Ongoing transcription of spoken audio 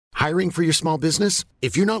Hiring for your small business?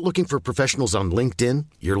 If you're not looking for professionals on LinkedIn,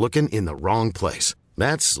 you're looking in the wrong place.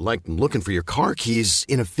 That's like looking for your car keys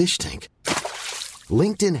in a fish tank.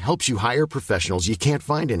 LinkedIn helps you hire professionals you can't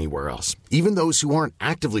find anywhere else, even those who aren't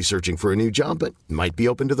actively searching for a new job but might be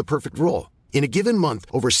open to the perfect role. In a given month,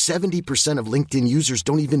 over 70% of LinkedIn users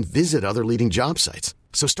don't even visit other leading job sites.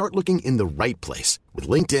 So start looking in the right place. With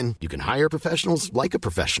LinkedIn, you can hire professionals like a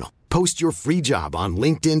professional. Post your free job on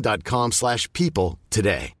linkedin.com/people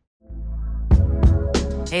today.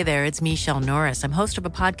 Hey there, it's Michelle Norris. I'm host of a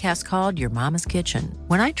podcast called Your Mama's Kitchen.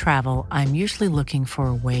 When I travel, I'm usually looking for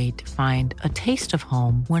a way to find a taste of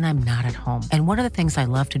home when I'm not at home. And one of the things I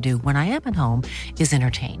love to do when I am at home is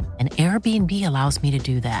entertain. And Airbnb allows me to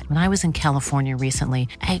do that. When I was in California recently,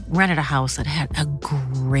 I rented a house that had a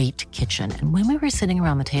great kitchen. And when we were sitting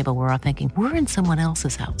around the table, we're all thinking, we're in someone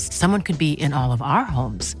else's house. Someone could be in all of our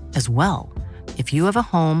homes as well. If you have a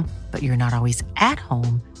home, but you're not always at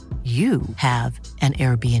home, you have an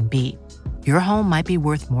Airbnb. Your home might be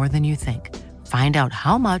worth more than you think. Find out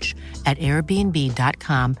how much at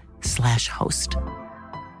airbnb.com/host.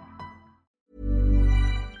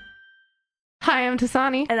 Hi, I'm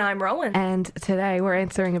Tasani. And I'm Rowan. And today we're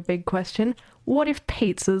answering a big question. What if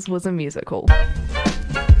Pizzas was a musical?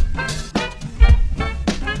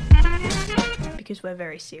 Because we're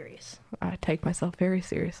very serious. I take myself very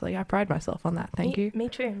seriously. I pride myself on that. Thank you. Me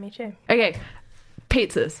too. Okay,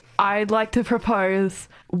 pizzas. I'd like to propose,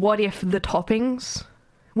 what if the toppings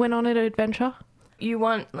went on an adventure? You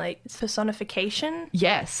want, like, personification?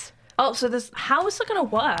 Yes. Oh, so how is it going to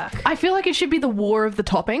work? I feel like it should be the war of the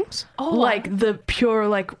toppings. Oh. Like the pure,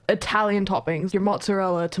 like, Italian toppings. Your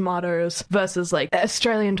mozzarella, tomatoes, versus, like,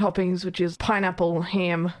 Australian toppings, which is pineapple,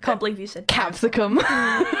 ham. Can't believe you said capsicum.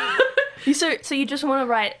 So you just want to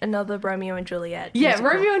write another Romeo and Juliet? Yeah,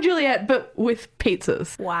 musical? Romeo and Juliet, but with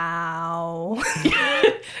pizzas. Wow.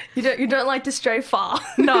 You don't like to stray far.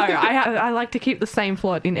 No, I like to keep the same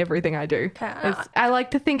plot in everything I do. Okay. I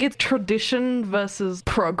like to think it's tradition versus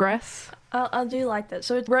progress. I do like that.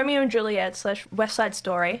 So it's Romeo and Juliet / West Side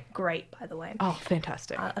Story. Great, by the way. Oh,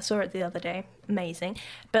 fantastic. I saw it the other day. Amazing.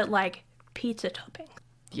 But, like, pizza topping.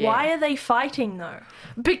 Yeah. Why are they fighting, though?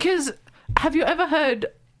 Because, have you ever heard...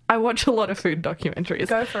 I watch a lot of food documentaries.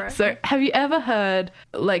 Go for it. So, have you ever heard,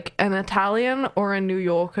 like, an Italian or a New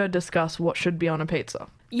Yorker discuss what should be on a pizza?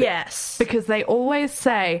 Yes. Because they always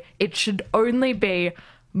say it should only be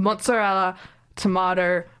mozzarella,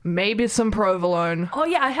 tomato, maybe some provolone. Oh,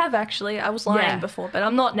 yeah, I have actually. I was lying before, but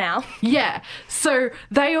I'm not now. Yeah. So,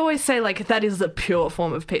 they always say, like, that is the pure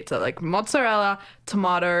form of pizza. Like, mozzarella,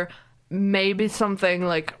 tomato, maybe something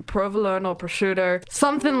like provolone or prosciutto,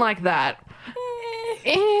 something like that.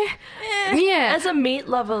 Yeah. As a meat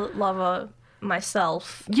lover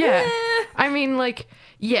myself. Yeah. I mean, like,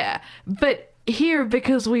 yeah. But here,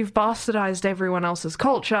 because we've bastardized everyone else's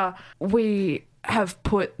culture, we have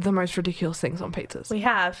put the most ridiculous things on pizzas. We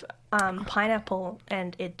have pineapple,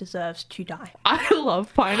 and it deserves to die. I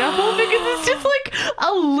love pineapple because it's just like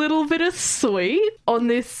a little bit of sweet on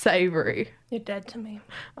this savory. You're dead to me.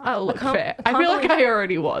 Oh, look, can't- fair. I I can't feel like believe- I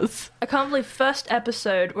already was. I can't believe first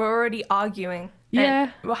episode we're already arguing.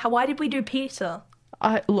 Yeah. And why did we do pizza?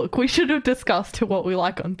 Look, we should have discussed what we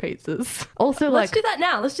like on pizzas. Also, Let's like, do that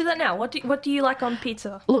now. What do you like on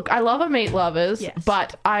pizza? look, I love a meat lovers, Yes.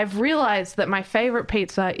 but I've realized that my favorite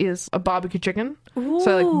pizza is a barbecue chicken. So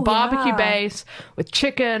Ooh, like barbecue yeah. base with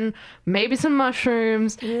chicken, maybe some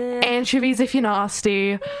mushrooms, anchovies if you're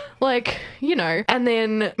nasty, like, you know. And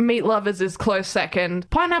then meat lovers is close second.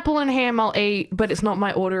 Pineapple and ham I'll eat, but it's not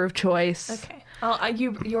my order of choice. Okay.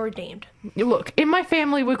 You're redeemed. Look, in my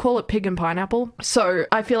family we call it pig and pineapple, so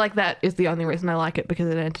I feel like that is the only reason I like it, because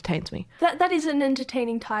it entertains me. That is an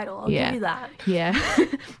entertaining title. I'll give you that. Yeah.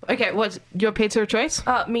 Okay, what's your pizza of choice?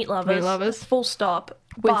 Meat lovers. Meat lovers. Full stop.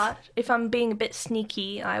 But if I'm being a bit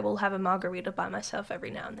sneaky, I will have a margarita by myself every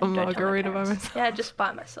now and then. A Don't tell my margarita by parents. myself? Yeah, just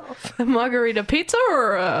by myself. A margarita pizza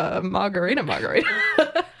or a margarita?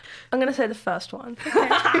 I'm going to say the first one.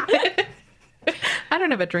 I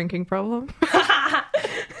don't have a drinking problem.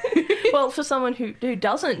 Well, for someone who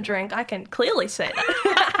doesn't drink, I can clearly say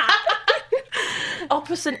that.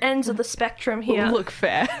 Opposite ends of the spectrum here. Look,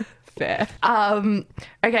 fair.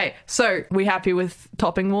 Okay, so we happy with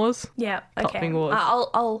topping wars? Yeah, okay. Topping wars.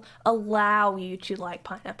 I'll allow you to like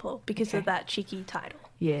pineapple because of that cheeky title.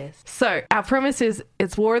 Yes. So our premise is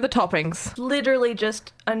it's War of the Toppings. Literally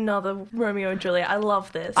just another Romeo and Juliet. I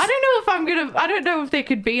love this. I don't know if there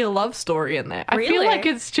could be a love story in there. I feel Really? like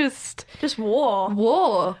it's just war.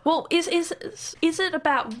 war. Well, is it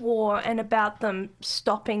about war and about them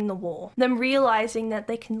stopping the war? Them realizing that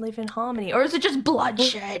they can live in harmony? Or is it just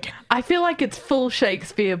bloodshed? I feel like it's full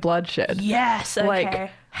Shakespeare bloodshed. Yes, okay.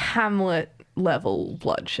 Like Hamlet level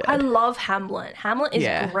bloodshed. I love Hamlet. Hamlet is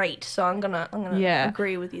Yeah. great, so I'm gonna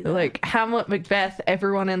agree with you there. Like Hamlet, Macbeth,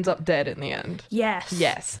 everyone ends up dead in the end. Yes.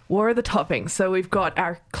 Yes. War of the Toppings. So we've got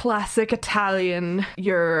our classic Italian,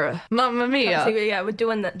 your Mamma Mia. So yeah, we're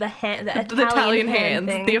doing the Italian hands,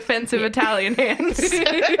 thing. the offensive Italian hands.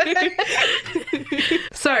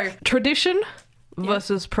 So, tradition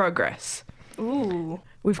versus progress. Ooh.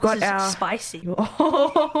 We've got This is our spicy.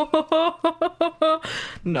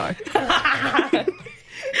 No.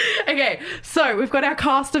 Okay, so we've got our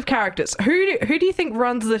cast of characters. Who do you think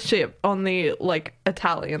runs the ship on the like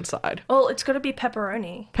Italian side? Well, it's got to be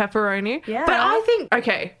pepperoni. Pepperoni? Yeah. But I think,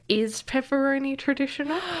 okay, is pepperoni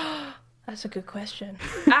traditional? That's a good question.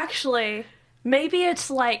 Actually, maybe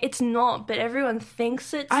it's not, but everyone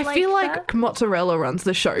thinks it's I feel like that. mozzarella runs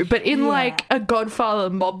the show, but in like a Godfather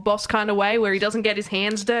mob boss kind of way where he doesn't get his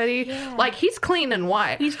hands dirty. Yeah. Like he's clean and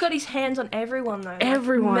white. He's got his hands on everyone though. Like,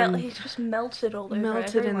 Everyone. he's just melted all over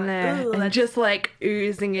Melted everyone. in there Ooh, and that's- just like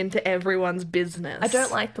oozing into everyone's business. I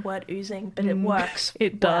don't like the word oozing, but it works.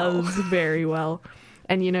 It well. does very well.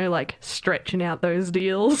 And you know, like stretching out those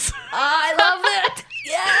deals. I love it.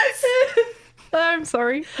 Yes. I'm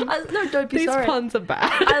sorry. No, don't be These sorry. puns are bad.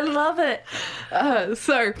 I love it.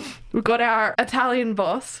 So we've got our Italian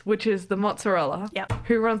boss, which is the mozzarella, Yep.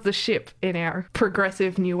 who runs the ship in our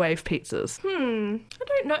progressive new wave pizzas. I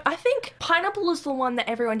don't know. I think pineapple is the one that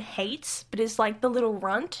everyone hates, but is like the little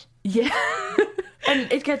runt. Yeah.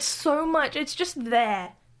 And it gets so much. It's just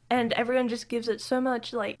there. And everyone just gives it so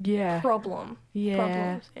much, like, Yeah. problem. Yeah.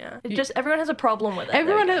 Problems, yeah. It just, everyone has a problem with it.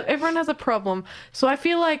 Everyone has a problem. So I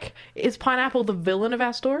feel like, is Pineapple the villain of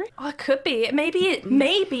our story? Oh, it could be.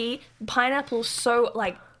 Maybe Pineapple's so,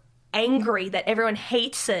 like, angry that everyone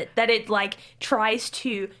hates it, that it, like, tries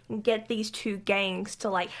to get these two gangs to,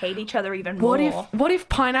 like, hate each other even more. What if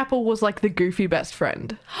Pineapple was like the goofy best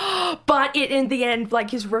friend? But it, in the end,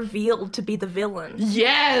 like, is revealed to be the villain.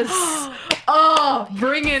 Yes! Oh,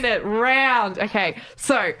 bringing it round. Okay,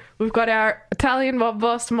 so we've got our Italian mob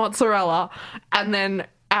boss, mozzarella, and then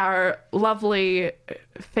our lovely,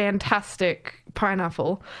 fantastic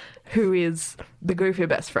Pineapple, who is the goofy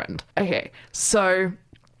best friend. Okay, so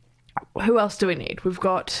who else do we need? We've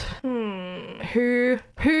got who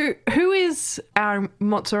is our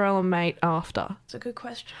mozzarella mate after? It's a good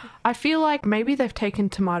question. I feel like maybe they've taken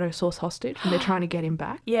tomato sauce hostage and they're trying to get him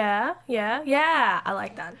back. Yeah. I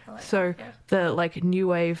like that. So the like new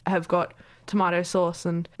wave have got tomato sauce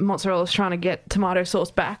and mozzarella's trying to get tomato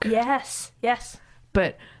sauce back. Yes.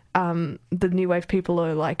 But the new wave people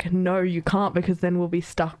are like, no, you can't, because then we'll be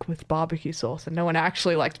stuck with barbecue sauce, and no one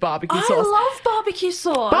actually likes barbecue sauce. I love barbecue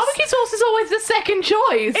sauce. Barbecue sauce is always the second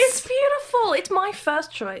choice. It's beautiful. It's my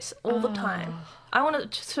first choice all the time. I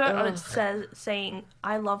want to start on it saying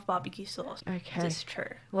I love barbecue sauce. Okay. It's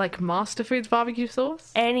true. Like Master Foods barbecue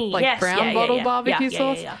sauce? Any, like brown bottle barbecue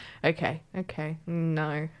sauce? Yeah. Okay.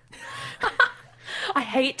 No. I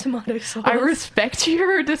hate tomato sauce. I respect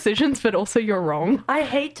your decisions, but also you're wrong. I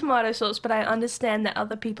hate tomato sauce, but I understand that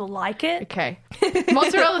other people like it. Okay.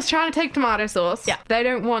 Mozzarella's trying to take tomato sauce. Yeah. They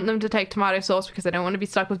don't want them to take tomato sauce because they don't want to be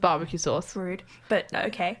stuck with barbecue sauce. Rude, but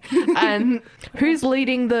okay. And who's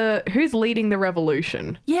leading the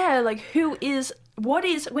revolution? Yeah, like what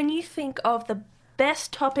is, when you think of the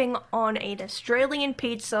best topping on an Australian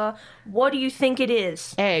pizza, what do you think it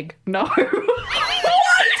is? Egg. No.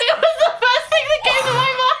 What? It was the first thing that came to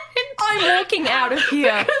my mind. I'm walking out of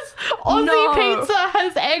here. Because Aussie No. pizza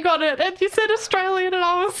has egg on it, and you said Australian, and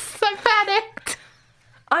I was so panicked.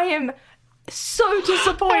 I am so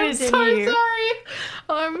disappointed in you. Sorry.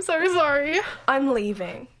 I'm so sorry. I'm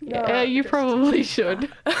leaving. Yeah, you probably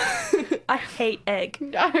should. I hate egg.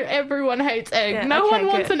 No, everyone hates egg. Yeah, no okay, one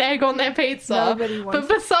wants good. an egg on their pizza. Nobody wants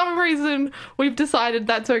But for some reason, we've decided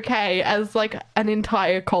that's okay as like an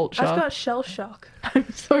entire culture. I've got shell shock.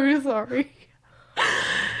 I'm so sorry.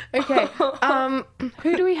 Okay.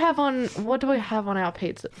 Who do we have on? What do we have on our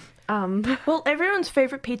pizza? Well, everyone's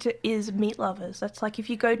favorite pizza is Meat Lovers. That's like if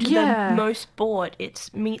you go to Yeah. the most board,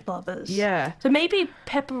 it's Meat Lovers. Yeah. So maybe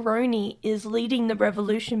pepperoni is leading the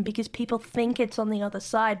revolution because people think it's on the other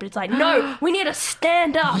side, but it's like, no, we need to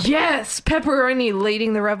stand up. Yes, pepperoni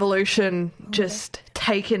leading the revolution, just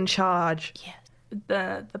taking charge. Yes.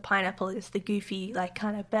 the pineapple is the goofy, like,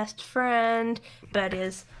 kind of best friend, but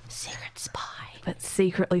is a secret spy. But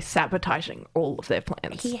secretly sabotaging all of their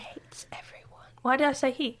plans. He hates everyone. Why did I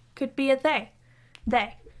say he? Could be a they.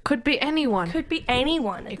 They. Could be anyone. Could be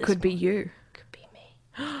anyone. It could be you. Could be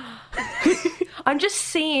me. I'm just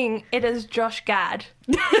seeing it as Josh Gad.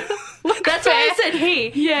 That's why I said he.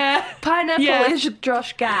 Yeah. Pineapple Yeah. is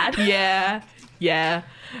Josh Gad. Yeah. Yeah.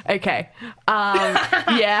 Okay.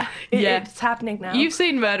 Yeah. Yeah. It's happening now. You've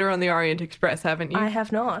seen Murder on the Orient Express, haven't you? I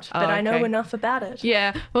have not, but I know okay. enough about it.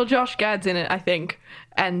 Yeah. Well, Josh Gad's in it, I think.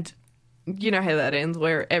 And you know how that ends,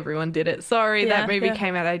 where everyone did it. Sorry, Yeah, that movie yeah.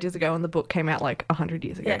 came out ages ago and the book came out like 100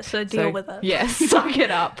 years ago. Yeah, so deal with it. Yeah, suck it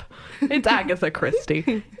up. It's Agatha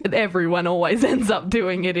Christie. Everyone always ends up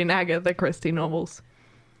doing it in Agatha Christie novels.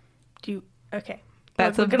 Okay.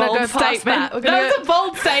 That's We're a gonna bold go past statement. that. We're gonna That's go- a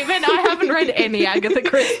bold statement. I haven't read any Agatha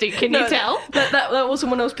Christie. Can you tell? That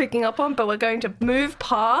wasn't what I was picking up on, but we're going to move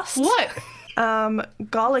past What?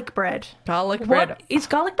 garlic bread. Garlic bread. What is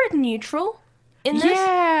garlic bread neutral in this?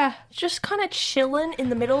 Yeah. It's just kind of chilling in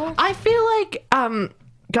the middle. I feel like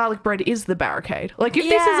garlic bread is the barricade. Like if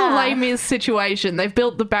this is a Yeah. Les Mis situation, they've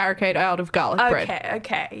built the barricade out of garlic bread.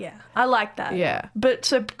 Okay, yeah. I like that. Yeah. But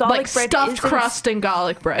so garlic Like bread stuffed isn't- crust and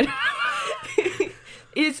garlic bread.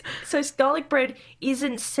 garlic bread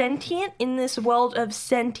isn't sentient in this world of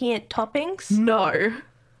sentient toppings? No.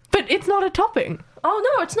 But it's not a topping.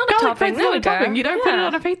 Oh no, it's not Garlic a topping. bread's There not we a topping. go. You don't put it Yeah.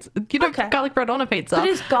 on a pizza. You don't Okay. put garlic bread on a pizza. But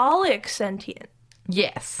is garlic sentient?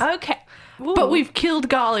 Yes. Okay. Ooh. But we've killed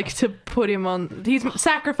garlic to put him on. He's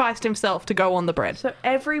sacrificed himself to go on the bread.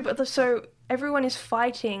 so everyone is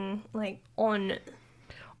fighting like on.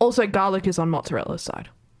 Also, garlic is on mozzarella's side.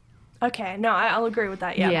 Okay, no, I'll agree with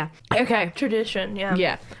that. Yeah. Okay. Tradition. Yeah.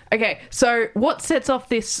 Yeah. Okay. So, what sets off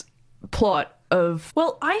this plot of?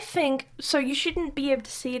 Well, I think so. You shouldn't be able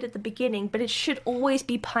to see it at the beginning, but it should always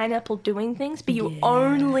be pineapple doing things. But you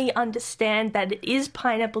only understand that it is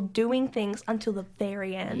pineapple doing things until the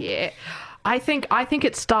very end. Yeah. I think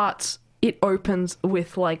it starts. It opens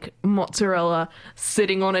with like mozzarella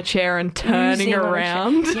sitting on a chair and turning Oozing on a chair.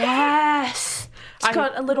 around. Yes. It's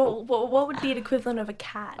got a little. What would be an equivalent of a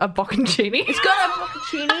cat? A bocconcini. It's got a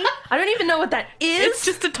bocconcini. I don't even know what that is. It's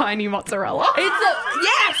just a tiny mozzarella.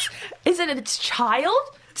 Yes. Is it its child?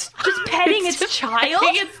 It's just petting its just child.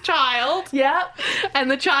 petting its child. Yeah.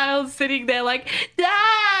 And the child's sitting there like,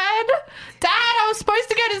 Dad, I was supposed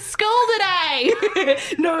to go to school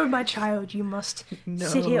today. No, my child, you must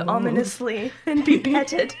sit here ominously and be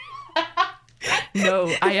petted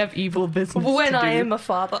No, I have evil business when to do. I am a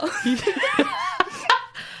father.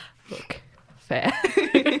 Look, fair.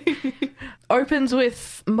 Opens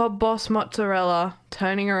with mob boss mozzarella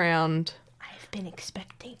turning around. I've been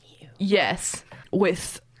expecting you. Yes,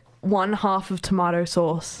 with one half of tomato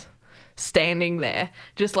sauce standing there,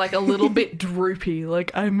 just like a little bit droopy,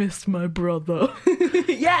 like I missed my brother.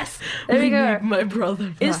 Yes, there we We go. need my brother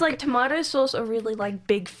back. Is like tomato sauce a really like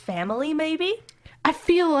big family? Maybe I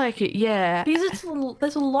feel like it, yeah. because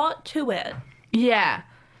there's a lot to it. Yeah.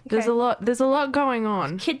 There's Okay. there's a lot going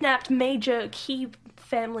on. Kidnapped major key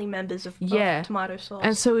family members of tomato sauce.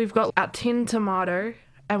 And so we've got our tin tomato,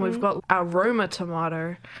 and we've got our Roma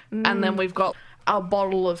tomato, and then we've got our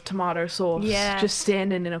bottle of tomato sauce Yes. just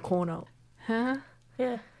standing in a corner. Huh?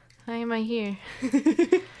 yeah, Why am I here?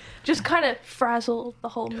 just kind of frazzled the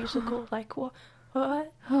whole musical. Like what?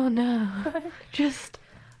 What? Oh no. Just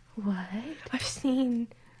what? I've seen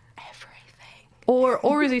everything.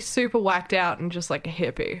 Or is he super whacked out and just like a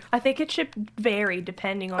hippie? I think it should vary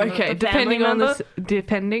depending on Okay, the family depending on member. this,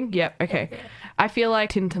 depending. Yep. Okay. I feel like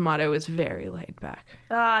Tin Tomato is very laid back.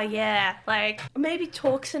 Yeah, like maybe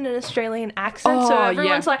talks in an Australian accent, so Oh,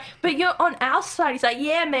 everyone's yeah. like, "But you're on our side." He's like,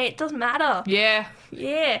 "Yeah, mate, it doesn't matter." Yeah.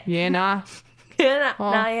 Yeah, Yeah. Nah. yeah, Oh,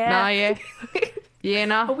 nah, yeah. Nah. Yeah. Yeah.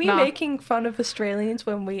 Nah. Are we nah. making fun of Australians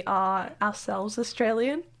when we are ourselves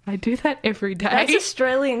Australian? I do that every day. That's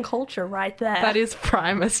Australian culture right there. That is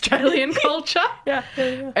prime Australian culture. yeah.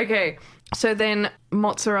 Okay. So then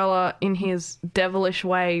Mozzarella, in his devilish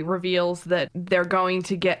way, reveals that they're going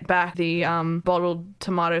to get back the bottled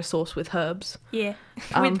tomato sauce with herbs. Yeah.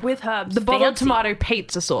 With herbs. The bottled Fancy. tomato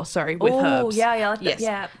pizza sauce, sorry, with herbs. Yeah, I like that. Yes.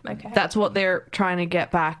 Yeah, okay. That's what they're trying to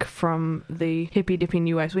get back from the hippy dippy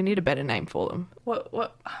new ways. We need a better name for them. What?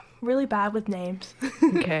 I'm really bad with names.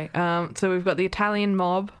 Okay. So we've got the Italian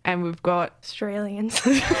mob, and we've got Australians.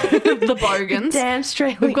 the Bogans. Damn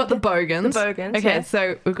Australian. We've got the Bogans. The Bogans, Okay, yeah.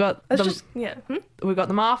 so we've got Let's the just, yeah. we've got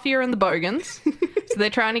the Mafia and the Bogans. So they're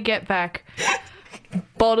trying to get back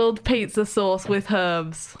bottled pizza sauce with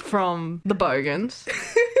herbs from the Bogans.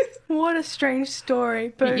 What a strange story.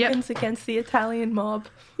 Bogans against the Italian mob.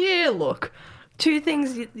 Yeah, look. Two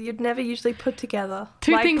things you'd never usually put together.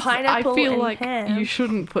 Two like things pineapple I feel and like ham. you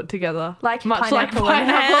shouldn't put together. Like much pineapple like and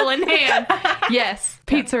pineapple and ham. Yes,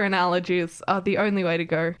 pizza analogies are the only way to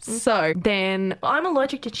go. So then, I'm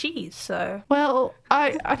allergic to cheese, so well,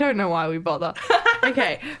 I don't know why we bother.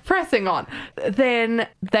 Okay, pressing on. Then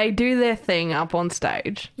they do their thing up on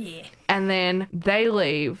stage. yeah. And then they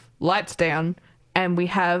leave, lights down, and we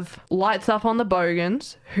have lights up on the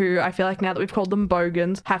Bogans, who I feel like now that we've called them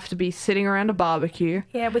Bogans, have to be sitting around a barbecue,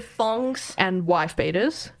 Yeah, with thongs. and wife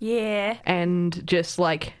beaters, Yeah. and just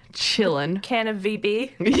like chilling. Can of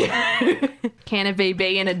VB. Can of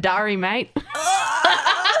VB and a durry, mate.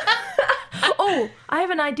 Oh, I have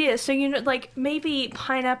an idea. So, you know, like, maybe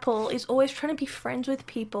Pineapple is always trying to be friends with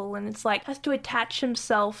people, and it's like, has to attach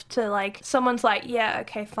himself to, like, someone's like, yeah,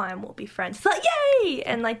 okay, fine, we'll be friends. It's like, yay!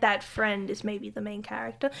 And, like, that friend is maybe the main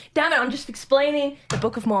character. Damn it, I'm just explaining the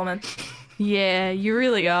Book of Mormon. Yeah, you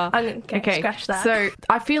really are. Okay, scratch that. So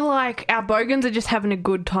I feel like our Bogans are just having a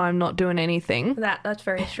good time not doing anything. That's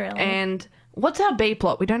very Australian. And what's our B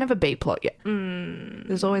plot? We don't have a B plot yet.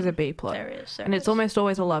 There's always a B plot. There is. And it's almost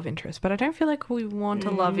always a love interest. But I don't feel like we want a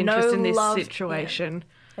love interest in this love, situation.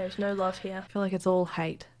 There's no love here. I feel like it's all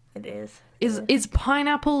hate. It is. Is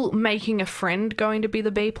Pineapple making a friend going to be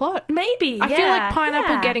the B plot? Maybe, I feel like yeah,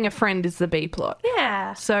 Pineapple yeah. getting a friend is the B plot.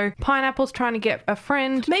 Yeah. So Pineapple's trying to get a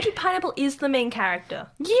friend. Maybe Pineapple is the main character.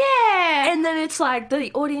 Yeah! And then it's like,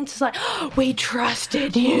 the audience is like, oh, we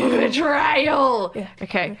trusted you. Betrayal! Yeah.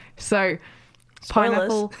 Okay, so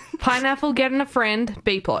Spoilers. Pineapple getting a friend,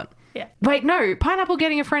 B plot. Yeah. Wait, no, Pineapple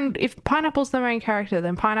getting a friend, if Pineapple's the main character,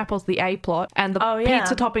 then Pineapple's the A plot, and the Oh, yeah.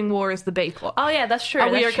 pizza topping war is the B plot. Oh, yeah, that's true. Are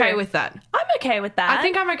we that's okay true. with that? I'm okay with that. I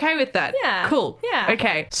think I'm okay with that. Yeah. Cool. Yeah.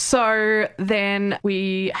 Okay. So then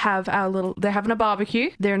we have they're having a barbecue.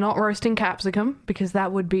 They're not roasting capsicum because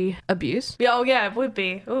that would be abuse. Yeah, oh, yeah, it would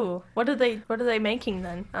be. Ooh. What are they making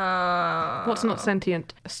then? What's not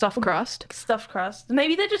sentient? Stuffed crust. Stuffed crust.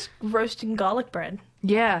 Maybe they're just roasting garlic bread.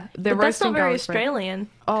 Yeah. They're But that's roasting not very garlic bread. Australian.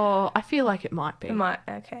 Oh, I feel like it might be.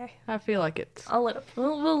 Okay. I feel like it's...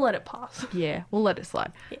 We'll let it pass. Yeah, we'll let it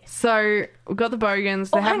slide. So we've got the Bogans.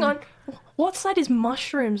 Oh, hang on. What side is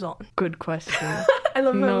mushrooms on? Good question. I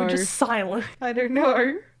love how No. we're just silent. I don't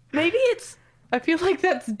know. Maybe it's... I feel like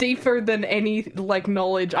that's deeper than any like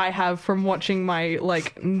knowledge I have from watching my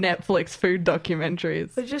like Netflix food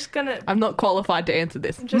documentaries. We're just gonna... I'm not qualified to answer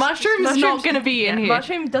this. Just- Mushrooms not going to be in here.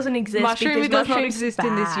 Mushroom doesn't exist. Mushroom because does not mushroom's exist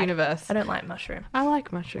in this bad. universe. I don't like mushroom. I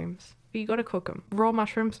like mushrooms. But you got to cook them. Raw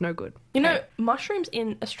mushrooms, no good. You know, Okay. mushrooms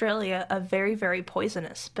in Australia are very, very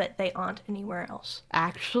poisonous, but they aren't anywhere else.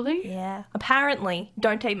 Actually, Yeah. Apparently,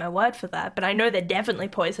 don't take my word for that, but I know they're definitely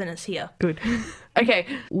poisonous here. good. Okay,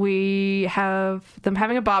 we have them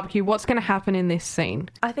having a barbecue. What's going to happen in this scene?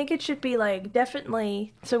 I think it should be like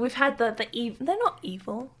definitely. So we've had the evil. They're not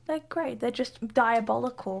evil. They're great. They're just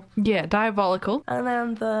diabolical. Yeah, diabolical. And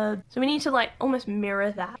then so we need to like almost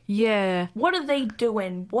mirror that. Yeah. What are they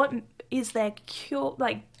doing? What is their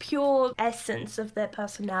pure essence of their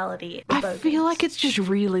personality? the I feel Bogans? like it's just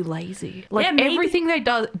really lazy. Like Yeah, maybe- everything they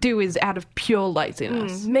do is out of pure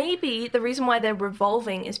laziness. Maybe the reason why they're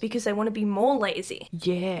revolving is because they want to be more lazy.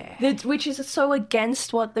 Yeah. Which is so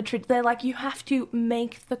against what they're like, you have to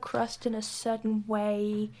make the crust in a certain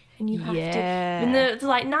way, and you have to. Yeah. And they're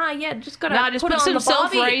like, nah, yeah, just gotta Just put put it some on the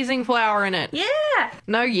Barbie. self-raising flour in it. Yeah,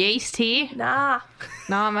 No yeast here. nah.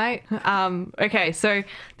 Nah, mate. Okay, so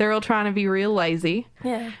they're all trying to be real lazy.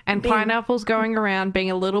 Yeah. And Being- Pineapple's going around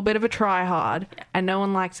being a little bit of a try-hard, and no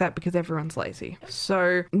one likes that because everyone's lazy.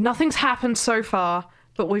 So nothing's happened so far,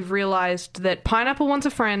 but we've realised that Pineapple wants a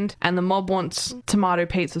friend and the mob wants tomato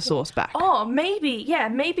pizza sauce back. Oh, maybe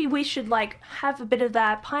we should like have a bit of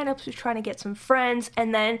that. Pineapple's trying to get some friends,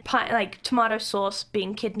 and then tomato sauce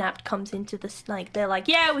being kidnapped comes into this. Like they're like,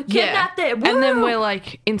 yeah, we kidnapped it. Woo! And then we're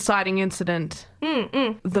like inciting incident.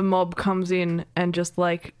 The mob comes in and just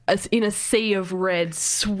like in a sea of red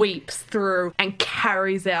sweeps through and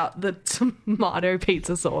carries out the tomato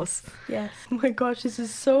pizza sauce. Yes. Oh my gosh, this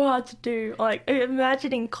is so hard to do. Like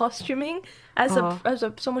imagining costuming as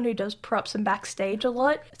someone who does props and backstage a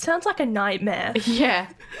lot. It sounds like a nightmare. Yeah.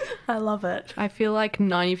 I love it. I feel like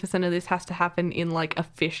 90% of this has to happen in like a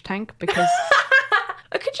fish tank because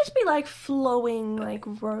It could just be like flowing like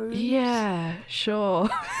robes. yeah, sure.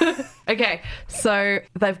 Okay, so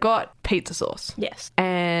they've got pizza sauce. Yes.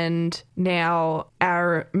 And now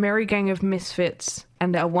our merry gang of misfits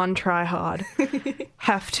and our one tryhard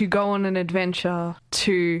have to go on an adventure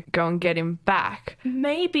to go and get him back.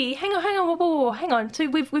 Maybe hang on, whoa, hang on. So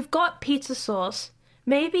we've got pizza sauce.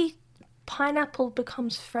 Maybe Pineapple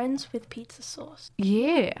becomes friends with pizza sauce.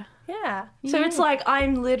 Yeah. Yeah. So it's like,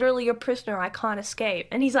 I'm literally a prisoner. I can't escape.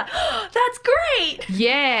 And he's like, oh, that's great.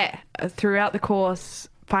 Yeah. Throughout the course,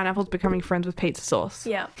 Pineapple's becoming friends with pizza sauce.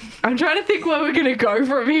 Yeah. I'm trying to think where we're going to go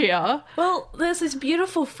from here. Well, there's this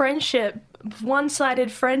beautiful friendship,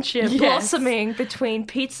 one-sided friendship blossoming between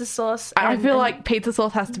pizza sauce and... I feel like pizza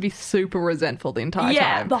sauce has to be super resentful the entire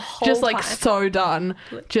time. the whole just like time. so done.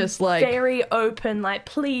 Just like very open, like,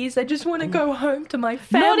 please, I just want to go home to my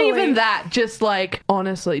family. not even that, just like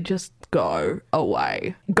honestly, just go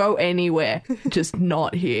away. Go anywhere. Just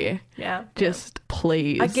not here. Yeah. Just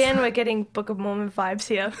please. Again, we're getting Book of Mormon vibes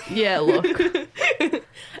here. Yeah, look.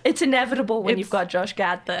 It's inevitable when you've got Josh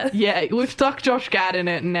Gad there. Yeah, we've stuck Josh Gad in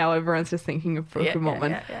it and now everyone's just thinking of Book of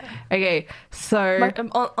Mormon. Yeah. Okay, so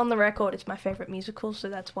On the record, it's my favourite musical, so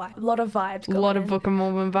that's why. A lot of vibes a going lot of in. Book of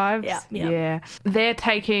Mormon vibes. Yeah. They're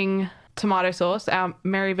taking tomato sauce, our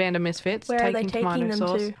Mary Vander Misfits. Where are they taking tomato them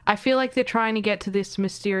sauce. to? I feel like they're trying to get to this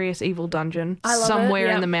mysterious evil dungeon I love it, somewhere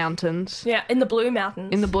yeah. in the mountains. Yeah, in the Blue Mountains.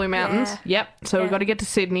 In the Blue Mountains. Yeah. Yep. So we've Yeah. got to get to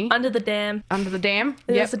Sydney. Under the dam. Under the dam.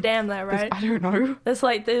 There's Yep. a dam there, right? I don't know.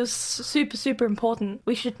 There's super, super important.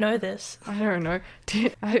 We should know this. I don't know.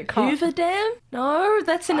 I can't. Hoover Dam? No,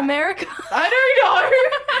 that's in America. I don't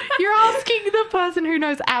know. You're asking the person who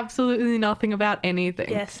knows absolutely nothing about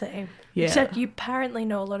anything. Yeah, same. Yeah. Except you apparently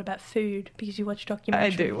know a lot about food because you watch documentaries. I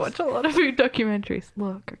do watch a lot of food documentaries.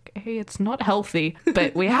 Look, okay, it's not healthy,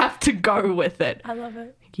 but we have to go with it. I love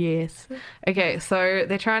it. Yes. Okay, so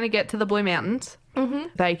they're trying to get to the Blue Mountains. Mm-hmm.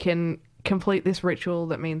 They can complete this ritual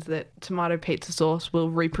that means that tomato pizza sauce will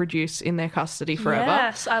reproduce in their custody forever.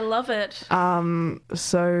 Yes, I love it.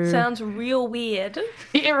 So Sounds real weird.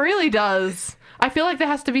 it really does. I feel like there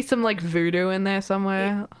has to be some like voodoo in there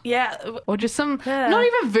somewhere. Yeah. Or just some, Yeah. not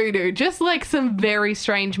even voodoo, just like some very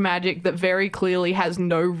strange magic that very clearly has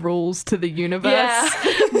no rules to the universe. Yeah.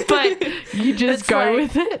 But you just It's go like,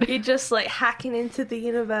 with it. You're just like hacking into the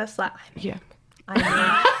universe like, Yeah. I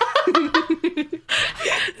know.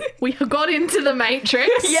 We got into the Matrix.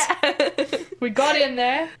 Yeah. We got in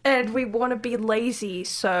there. And we want to be lazy,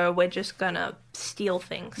 so we're just gonna steal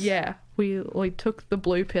things. Yeah. We took the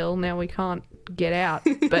blue pill, now we can't get out.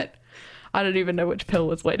 But I don't even know which pill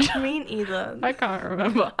was which. I mean, either. I can't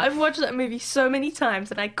remember. I've watched that movie so many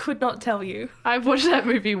times and I could not tell you. I've watched that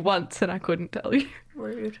movie once and I couldn't tell you.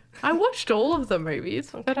 Rude. I watched all of the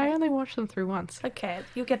movies, but I only watched them through once. Okay,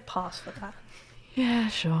 you'll get passed for that. Yeah,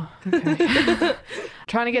 sure. Okay.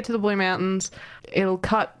 Trying to get to the Blue Mountains. It'll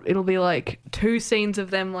be like 2 scenes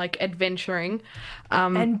of them like adventuring.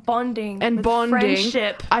 And bonding. And with bonding.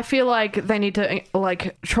 Friendship. I feel like they need to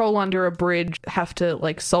like troll under a bridge, have to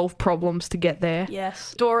like solve problems to get there.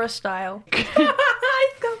 Yes. Dora style. I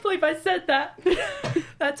can't believe I said that.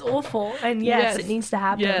 That's awful. And yes, it needs to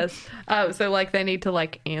happen. Yes. So like they need to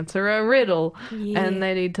like answer a riddle Yeah. and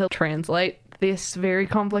they need to translate this very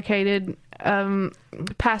complicated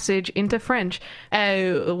passage into French.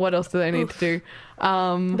 What else do they need to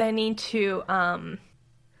do? They need to,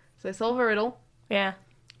 So solve a riddle, yeah.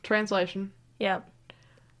 translation, Yeah.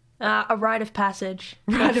 A rite of passage.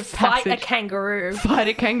 Rite of Fight passage. a kangaroo. fight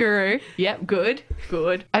a kangaroo. Yep, good.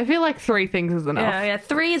 I feel like 3 things is enough. Yeah.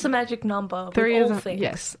 3 is a magic number. 3 with is all things.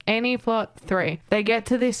 yes. Any plot 3. They get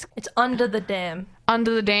to this It's under the dam.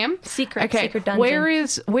 under the dam. Secret dungeon. Where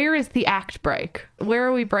is the act break? Where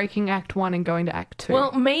are we breaking Act 1 and going to Act 2?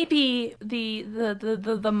 Well, maybe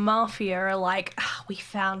the mafia are like, we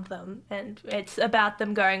found them, and it's about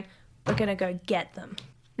them going, we're gonna go get them.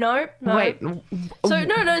 No. wait. So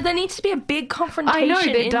no, there needs to be a big confrontation. I know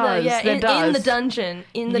there does. In the does. dungeon.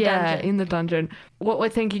 In the dungeon. In the dungeon. What we're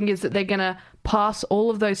thinking is that they're gonna pass all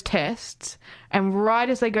of those tests, and right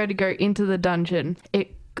as they go into the dungeon,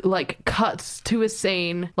 it like cuts to a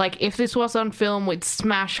scene. Like if this was on film, we'd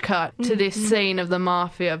smash cut to this scene of the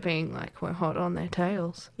mafia being like, we're hot on their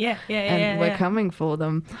tails. Yeah. And we're coming for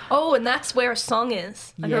them. Oh, and that's where a song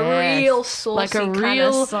is. Like a Yes. real saucy like a kind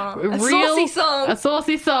real, of song. real, A saucy song. A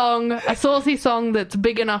saucy song. A saucy song that's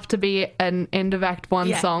big enough to be an end of Act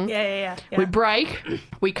 1 song. Yeah. We break,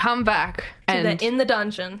 we come back, So and they're in the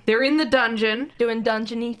dungeon, they're in the dungeon doing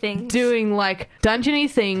dungeony things. doing like dungeony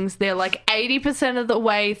things. They're like 80% of the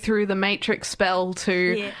way through the Matrix spell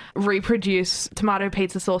to reproduce tomato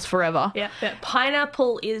pizza sauce forever. Yeah.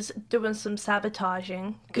 Pineapple is doing some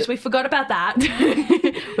sabotaging because we forgot about that.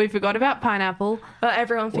 We forgot about Pineapple. But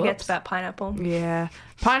everyone forgets Whoops. about Pineapple. Yeah.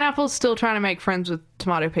 Pineapple's still trying to make friends with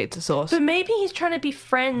tomato pizza sauce. But maybe he's trying to be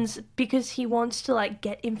friends because he wants to like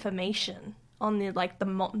get information on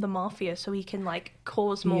the mafia so he can like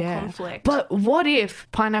cause more conflict. But what if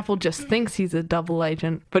Pineapple just thinks he's a double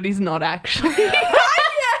agent, but he's not actually?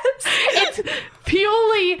 yes, It's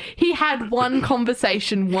Purely, he had one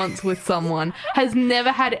conversation once with someone, has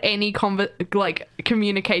never had any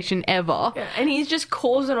communication ever. Yeah, and he's just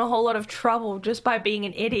causing a whole lot of trouble just by being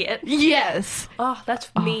an idiot. Yes. Oh,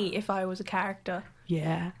 that's me if I was a character.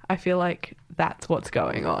 Yeah, I feel like that's what's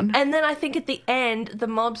going on. And then I think at the end,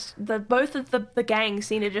 both of the gangs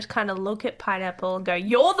seem to just kind of look at Pineapple and go,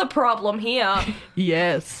 "You're the problem here."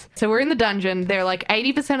 Yes. So we're in the dungeon. They're like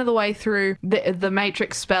 80% of the way through the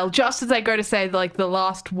Matrix spell. Just as they go to say like the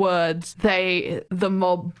last words, the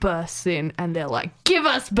mob bursts in and they're like, "Give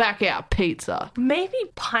us back our pizza." Maybe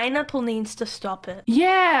Pineapple needs to stop it.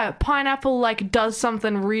 Yeah, Pineapple like does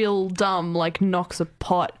something real dumb, like knocks a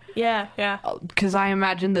pot. Yeah, yeah. Because I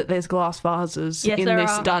imagine that there's glass vases Yes, in there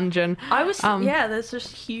this are. dungeon. There's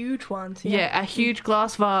just huge ones. Yeah, a huge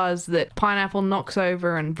glass vase that Pineapple knocks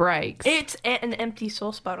over and breaks. It's an empty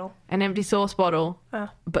sauce bottle. An empty sauce bottle,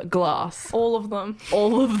 but glass. All of them.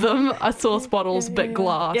 All of them are sauce bottles, but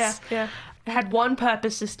glass. Yeah, yeah. It had one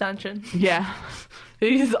purpose, this dungeon. Yeah.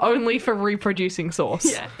 It is only for reproducing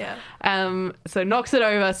sauce. Yeah, yeah. So knocks it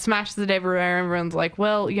over, smashes it everywhere. Everyone's like,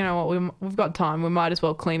 well, you know what? We've got time. We might as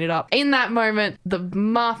well clean it up. In that moment, the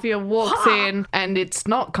mafia walks in, and it's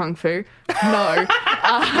not kung fu. No,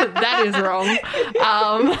 that is wrong.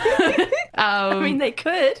 I mean, they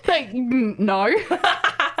could. No.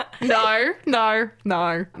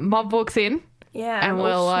 No. Mob walks in. Yeah, And all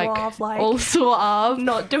we're suave, all suave.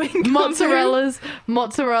 not doing kung fu.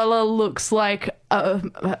 Mozzarella looks like a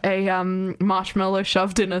marshmallow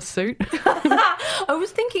shoved in a suit. I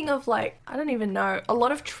was thinking of I don't even know, a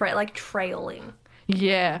lot of trailing.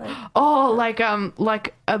 Yeah.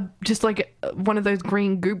 Just like one of those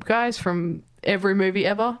green goop guys from every movie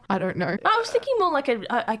ever. I don't know. I was thinking more like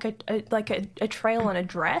a trail on a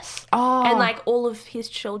dress. Oh. And all of his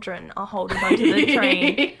children are holding onto the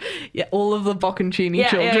train. Yeah, all of the Bocconcini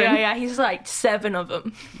children. Yeah. He's 7 of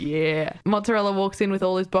them. Yeah. Mozzarella walks in with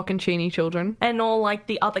all his Bocconcini children. And all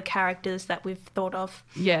the other characters that we've thought of.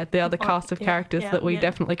 Yeah, the other cast of characters that we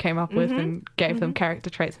definitely came up with and gave them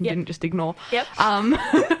character traits and didn't just ignore. Yep.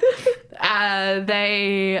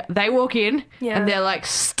 They walk in and they're like,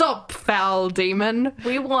 "Stop, foul demon.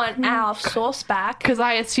 We want our sauce back." Because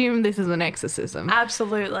I assume this is an exorcism.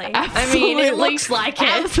 Absolutely. Absolutely. I mean, it looks like it.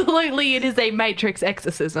 Absolutely, it is a Matrix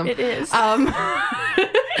exorcism. It is.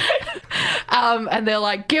 And they're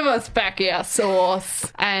like, "Give us back our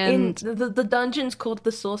sauce." And the dungeon's called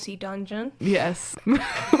the Saucy Dungeon. yes.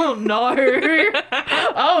 Oh no.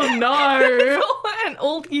 Oh no. And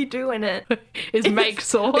all you do in it Is make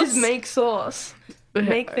sauce. is make sauce.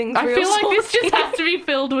 Make things I real feel like this saucy. just has to be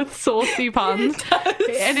filled with saucy puns.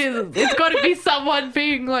 It's got to be someone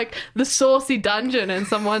being like the saucy dungeon and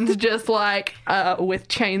someone's just like with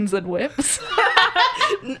chains and whips.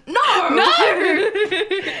 No!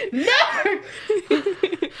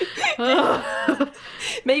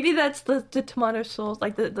 Maybe that's the tomato sauce,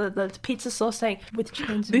 the pizza sauce saying with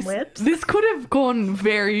chains and whips. This could have gone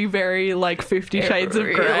very, very 50 Shades of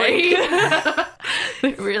Grey.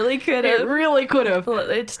 It really could It have. really could have. Well,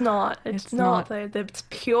 it's not. It's not. It's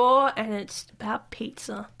pure and it's about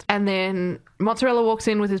pizza. And then Mozzarella walks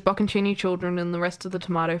in with his Bocconcini children and the rest of the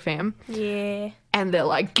tomato fam. Yeah. And they're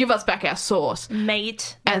like, "Give us back our sauce."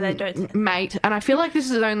 Mate. No, And they don't. mate. And I feel like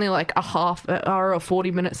this is only a half hour or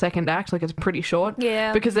 40-minute second act. It's pretty short.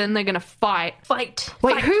 Yeah. Because then they're going to fight. Fight.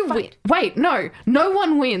 Wait, Fight, who fight. wins? Wait, no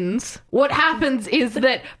one wins. What happens is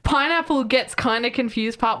that Pineapple gets kind of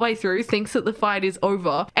confused partway through, thinks that the fight is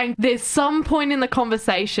over, and there's some point in the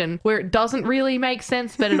conversation where it doesn't really make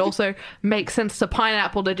sense, but it also makes sense to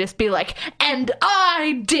Pineapple to just be like, "And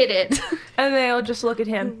I did it." And they all just look at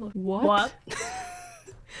him. What?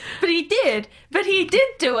 But he did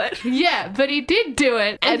do it. Yeah, but he did do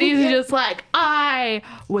it, and he's just like, "I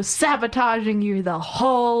was sabotaging you the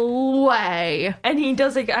whole way." And he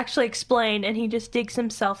doesn't actually explain, and he just digs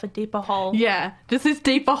himself a deeper hole. Yeah, just this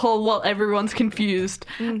deeper hole while everyone's confused,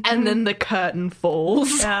 and then the curtain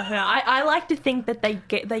falls. Yeah. I like to think that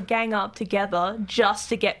they gang up together just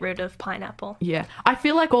to get rid of Pineapple. Yeah, I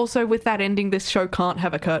feel like also with that ending, this show can't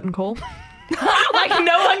have a curtain call.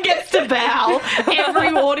 No one gets to bow. Every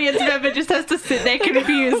audience member just has to sit there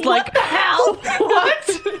confused. What the hell?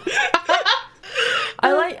 What?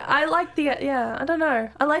 I like the I don't know.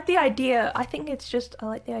 I like the idea. I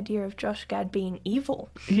like the idea of Josh Gad being evil.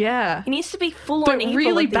 Yeah, He needs to be full but on evil.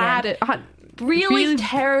 really at the bad end. at really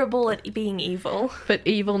terrible at being evil. but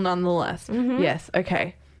evil nonetheless. Yes.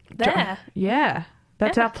 Okay. There. Yeah,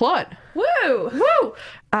 that's our plot. Woo! Woo.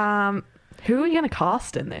 Who are we going to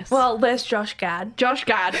cast in this? Well, there's Josh Gad. Josh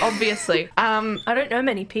Gad, obviously. I don't know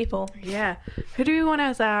many people. Yeah. Who do we want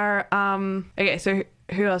as our okay, so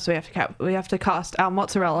who else do we have to cast? We have to cast our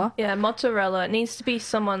mozzarella. Yeah, mozzarella. It needs to be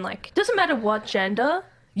someone like, doesn't matter what gender.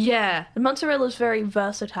 Yeah. The mozzarella is very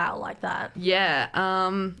versatile like that. Yeah.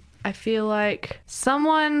 I feel like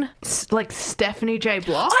someone like Stephanie J.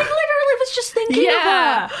 Block. I literally was just thinking of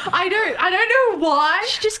her. I don't know why.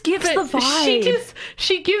 She just gives but the vibe.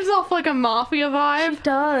 She gives off like a mafia vibe. She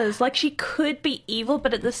does. Like, she could be evil,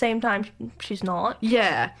 but at the same time, she's not.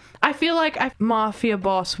 Yeah. I feel like a mafia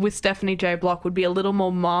boss with Stephanie J. Block would be a little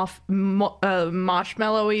more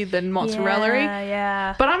marshmallowy than mozzarella-y.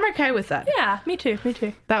 Yeah. But I'm okay with that. Yeah, me too.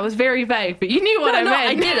 That was very vague, but you knew what I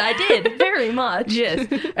meant. I did. Very much. Yes.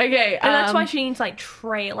 Okay. And that's why she needs like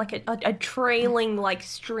a trailing like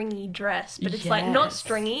stringy dress, but it's like not Yes.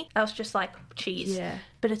 stringy. That was just like cheese. Yeah.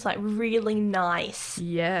 But it's like really nice,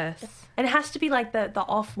 Yes. and it has to be like the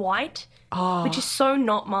off white, which is so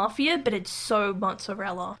not mafia, but it's so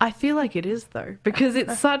mozzarella. I feel like it is though, because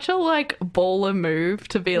it's such a like baller move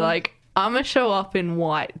to be like, I'm gonna show up in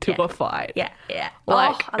white to a fight. Yeah.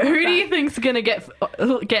 Like, I love who do that. you think's gonna get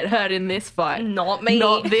hurt in this fight? Not me.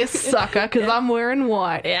 Not this sucker, because I'm wearing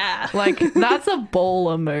white. Yeah. Like, that's a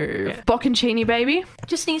baller move. Yeah. Bocconcini, baby.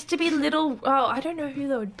 Just needs to be little. Oh, I don't know who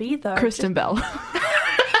that would be though. Kristen Bell.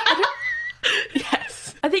 Yes.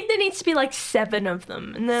 I think there needs to be like 7 of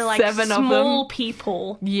them, and they're like 7 of them? small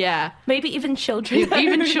people. Yeah. Maybe even children.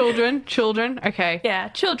 Even children. Okay. Yeah,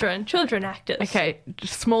 children actors. Okay,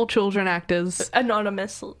 small children actors.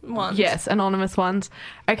 Anonymous ones. Yes, anonymous ones.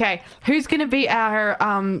 Okay, who's gonna be our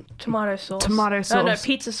Tomato sauce. Tomato No, sauce.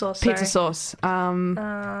 pizza sauce. pizza sorry. sauce?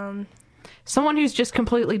 Someone who's just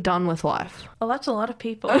completely done with life. Oh, that's a lot of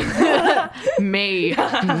people. Me,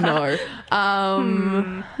 no.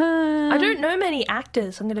 I don't know many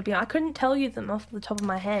actors. I couldn't tell you them off the top of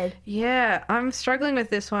my head. Yeah, I'm struggling with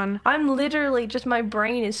this one. I'm literally just, my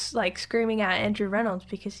brain is like screaming out Andrew Reynolds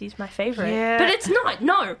because he's my favorite. Yeah. But it's not.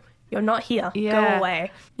 No, you're not here. Yeah. Go away.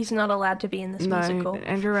 He's not allowed to be in this musical.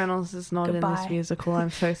 Andrew Reynolds is not in Goodbye. this musical. I'm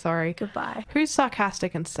so sorry. Goodbye. Who's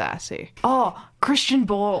sarcastic and sassy? Oh, Christian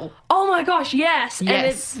Ball. Oh my gosh, yes.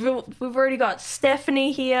 Yes. And we've already got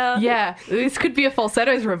Stephanie here. Yeah, this could be a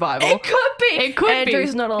falsettos revival. It could be. It could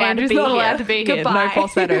Andrew's be. not allowed Andrew's to be not here. allowed to be here. Goodbye. No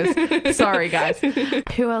falsettos. Sorry, guys.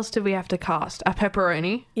 Who else do we have to cast? A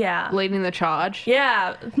pepperoni. Yeah. Leading the charge.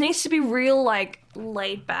 Yeah. It needs to be real, like,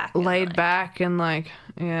 laid back. and, Laid like, back and like,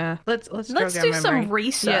 yeah. Let's Let's jog our do some memory.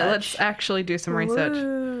 research. Yeah, let's actually do some research.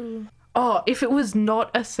 Ooh. Oh, if it was not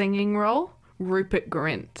a singing role, Rupert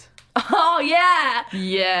Grint. Oh, yeah.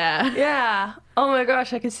 Yeah. Yeah. Oh my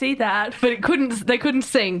gosh, I can see that. But they couldn't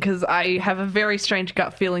sing because I have a very strange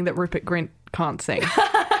gut feeling that Rupert Grint can't sing.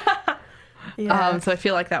 Yeah. So I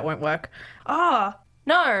feel like that won't work. Oh,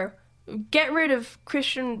 no. Get rid of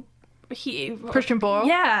Christian Boyle?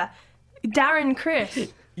 Yeah. Darren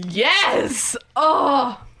Chris. Yes!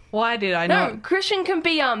 Oh! Why did I No, not? Christian can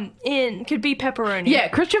be could be pepperoni. Yeah,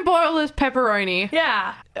 Christian Boyle is pepperoni.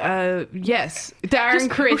 Yeah. Yes. Darren Just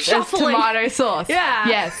Chris is shuffling. tomato sauce. Yeah.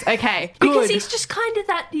 Yes, okay. Because Good. he's just kind of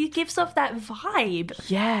that, he gives off that vibe.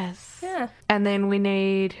 Yes. Yeah. And then we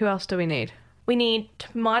need, who else do we need? We need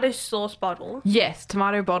tomato sauce bottle. Yes,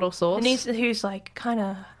 tomato bottle sauce. It needs who's like kind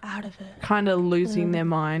of out of it. Kind of losing their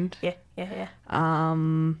mind. Yeah.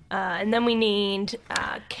 And then we need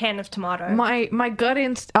a can of tomato. My gut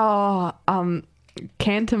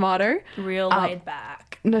canned tomato. Real laid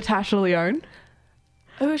back. Natasha Lyonne.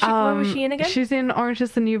 Who was she, what was she in again? She's in Orange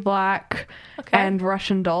is the New Black and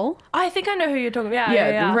Russian Doll. I think I know who you're talking about.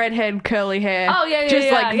 Yeah, redhead, curly hair. Oh, yeah, Just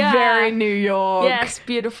yeah, like yeah. very New York. Yes,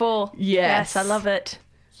 beautiful. Yes. I love it.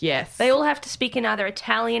 Yes. They all have to speak in either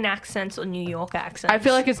Italian accents or New York accents. I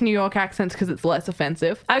feel like it's New York accents because it's less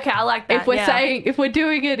offensive. Okay, I like that. If we're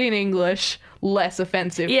doing it in English, less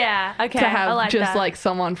offensive. Yeah, okay. To have I like just that. like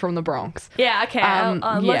someone from the Bronx. Yeah, okay.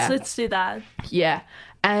 yeah. Let's do that. Yeah.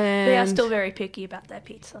 And They are still very picky about their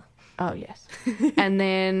pizza. Oh, yes. And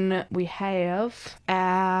then we have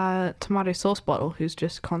our tomato sauce bottle who's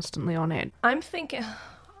just constantly on edge. I'm thinking...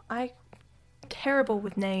 terrible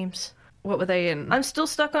with names. What were they in? I'm still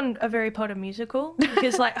stuck on a Harry Potter musical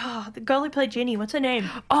because, like, the girl who played Ginny, what's her name?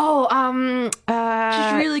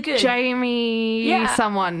 She's really good. Jamie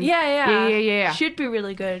someone. Yeah. Should be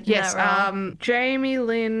really good. Yes, in that role. Jamie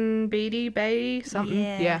Lynn Beatty, something.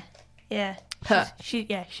 Yeah. Her. She's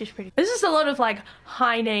pretty. This is a lot of like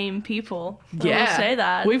high name people. I will say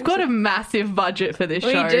that We've got a massive budget for this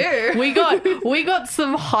We show. do. We got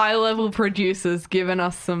some high level producers giving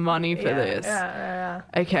us some money for this. Yeah.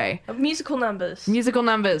 Okay. Musical numbers. Musical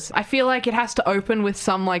numbers. I feel like it has to open with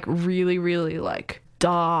some like really, really like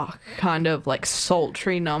dark kind of like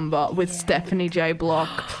sultry number with Stephanie J.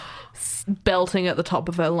 Block belting at the top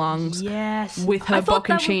of her lungs Yes. with her I thought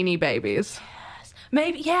that bocconcini babies.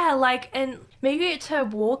 Maybe, yeah, like, and maybe it's her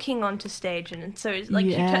walking onto stage, and so it's like,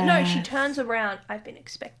 she turns around. I've been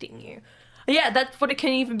expecting you. Yeah, that's what it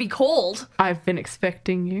can even be called. I've been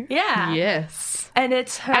expecting you. Yeah. Yes. And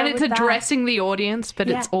it's her. And it's with addressing the audience, but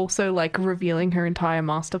it's Yeah. also like revealing her entire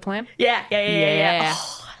master plan. Yeah. Yeah.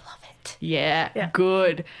 Oh, I love it. Yeah,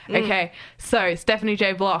 good. Okay, so Stephanie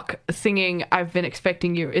J. Block singing "I've Been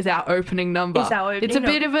Expecting You" is our opening number. It's our opening It's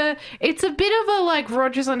a bit of a like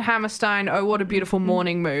Rodgers and Hammerstein. Oh, what a beautiful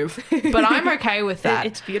morning move. But I'm okay with that.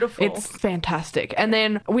 It's beautiful. It's fantastic. And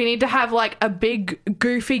then we need to have like a big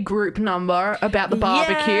goofy group number about the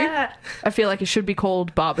barbecue. Yeah. I feel like it should be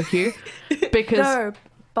called barbecue because No,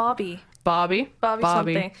 Barbie Barbie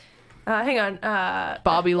something. Hang on.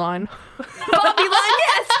 Barbie line. Barbie line,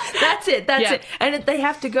 yes! That's it. Yeah. And they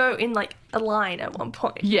have to go in like a line at one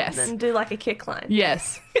point. Yes. And do like a kick line.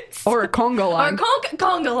 Yes. Or a conga Or line. a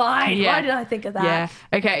conga line. Yeah. Why did I think of that? Yeah.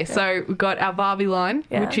 Okay, so we've got our Barbie line,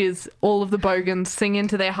 Yeah. which is all of the bogans singing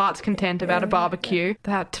to their heart's content about a barbecue.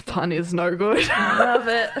 That pun is no good. Love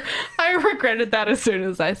it. I regretted that as soon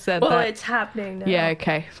as I said Well, that. it's happening now. Yeah,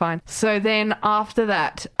 okay, fine. So then after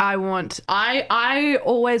that, I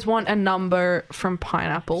always want a number from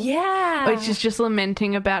Pineapple. Yeah. Which is just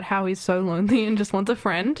lamenting about how he's so lonely and just wants a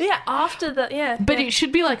friend. Yeah, after the, yeah. But yeah. it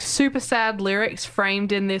should be like super sad lyrics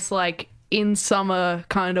framed in this like in summer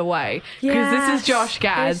kind of way. Because this is Josh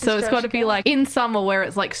Gad. This So is it's got to Josh be Gad. like in summer where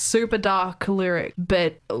it's like super dark lyric,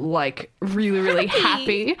 but like really, really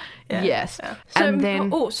happy. Yes. Yeah. And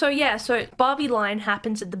then So Barbie line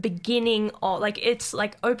happens at the beginning of, like, it's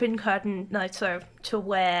like open curtain, no, so to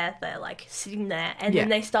where they're like sitting there, and Yeah. then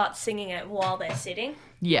they start singing it while they're sitting.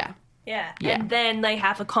 yeah. Yeah. Yeah. And then they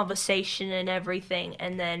have a conversation and everything,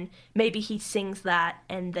 and then maybe he sings that,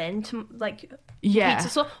 and then to like Yeah. pizza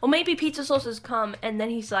sauce, or maybe pizza sauce has come, and then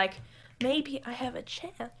he's like, maybe I have a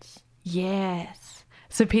chance. Yes.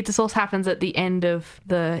 So pizza sauce happens at the end of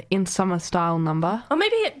the in summer style number. Or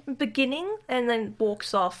maybe at the beginning, and then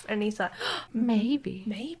walks off, and he's like, Maybe.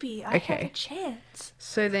 maybe I have Okay. a chance.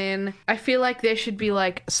 So then I feel like there should be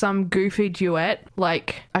like some goofy duet,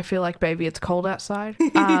 like I feel like Baby It's Cold Outside,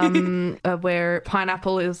 where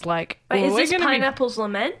Pineapple is like, Wait, is we're this gonna be- Pineapple's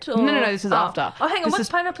Lament? Or... No, this is after. Oh, hang on. This What's is-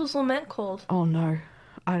 Pineapple's Lament called? Oh no.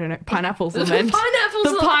 I don't know. Pineapple's Lament. Pineapple's The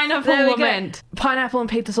Lament. Pineapple There we go. Lament. Pineapple and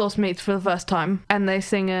pizza sauce meets for the first time, and they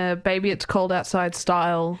sing a Baby It's Cold Outside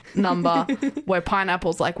style number where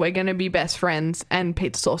Pineapple's like, we're going to be best friends, and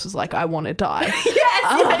pizza sauce is like, I want to die.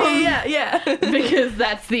 Yes, yeah. Because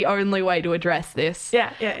that's the only way to address this.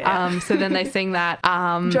 Yeah. So then they sing that.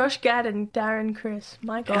 Josh Gad and Darren Criss.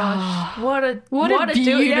 My gosh. what a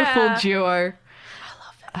Beautiful duo. I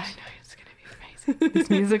love it. I know. It's going to be amazing. This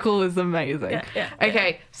musical is amazing. Yeah.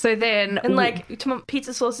 Okay, so then... And like,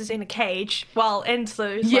 pizza sauce is in a cage while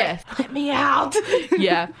Enzo's Yes. like, let me out.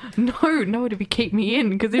 Yeah. No, it'd be keep me in,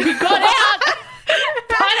 because if he got out,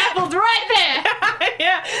 Pineapple's right there.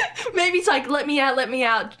 Yeah. Maybe it's like, let me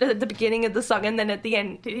out at the beginning of the song, and then at the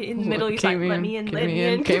end, in the middle, he's Keep like, me let in, me in, keep let me me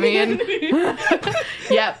in, in. keep me in.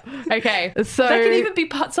 Yep. Okay. So That can even be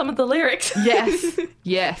some of the lyrics.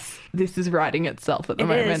 yes. This is writing itself at the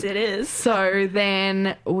moment. It is. So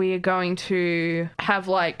then we are going to have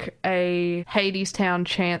like a Hadestown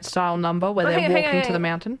chant style number where they're walking to the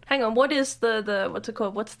mountain. Hang on, what is the what's it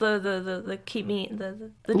called? What's the keep me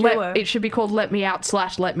the duo? It should be called Let Me Out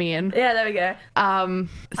 / Let Me In. Yeah, there we go.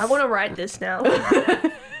 I want to write this now.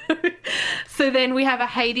 So then we have a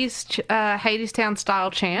Hadestown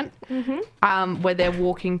style chant where they're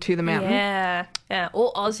walking to the mountain. Yeah,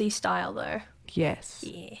 all Aussie style though. Yes.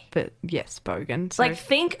 Yeah. But yes, Bogan. So Like,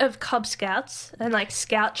 think of Cub Scouts and like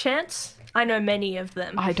Scout chants. I know many of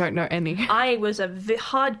them. I don't know any. I was a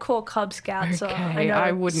hardcore Cub Scout, so I Okay, know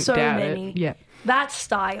I wouldn't so doubt many. it. Yeah. That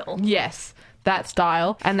style. Yes, that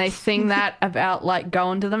style. And they sing that about like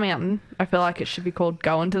going to the mountain. I feel like it should be called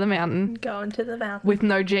Going to the Mountain Going to the mountain. with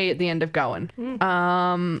no G at the end of going.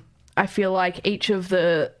 I feel like each of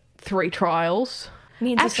the 3 trials.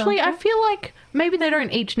 Means a Actually, song. I feel like maybe they don't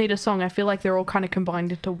each need a song. I feel like they're all kind of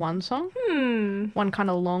combined into one song. One kind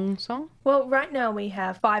of long song. Well, right now we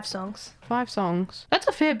have 5 songs. 5 songs. That's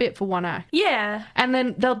a fair bit for one act. Yeah. And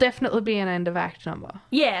then there'll definitely be an end of act number.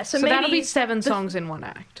 Yeah, so So maybe that'll be 7 songs in one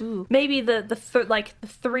act. maybe the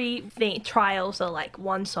 3 trials are like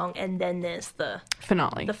one song, and then there's the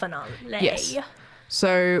Finale. finale. Yes.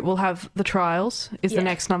 So we'll have the trials is the Yeah.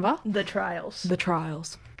 next number. The trials. The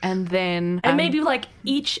trials. And then... And maybe like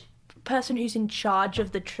each person who's in charge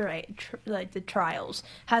of the the trials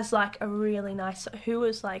has like a really nice a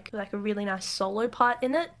really nice solo part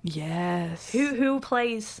in it. Yes. Who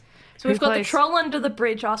plays? So we've Who got the plays- troll under the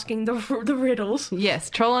bridge asking the riddles. Yes,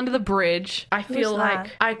 Troll Under the Bridge. I feel that?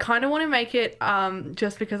 like I kind of want to make it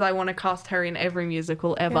just because I want to cast her in every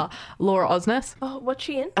musical ever. Laura Osnes. Oh, what's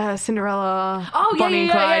she in? Cinderella, Oh, yeah, Bonnie and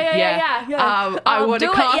yeah, Clyde. yeah. I want to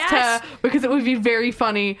Do it, cast yes. her because it would be very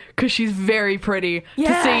funny because she's very pretty to see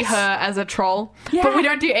Yes. her as a troll. Yeah. But we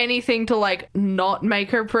don't do anything to like not make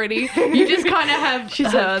her pretty. You just kind of have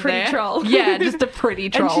She's her a pretty there. troll. Yeah, just a pretty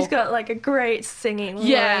troll. And she's got like a great singing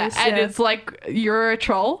yeah, voice. and it's like you're a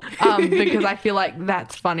troll because I feel like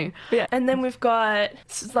that's funny. yeah. And then we've got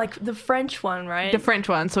like the French one, right? The French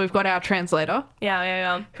one. So we've got our translator,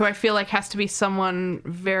 yeah. who I feel like has to be someone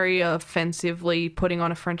very offensively putting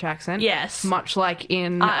on a French accent. Yes. Much like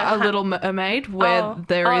in A Little Mermaid, where Oh.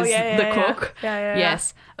 there Oh, is yeah, the yeah, cook. yeah.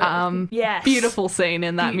 Yes. Yes. Beautiful scene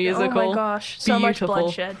in that musical. Oh my gosh, so Beautiful. much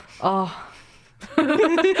bloodshed. Oh,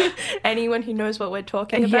 Anyone who knows what we're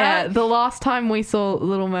talking about. yeah. The last time we saw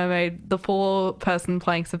Little Mermaid, the poor person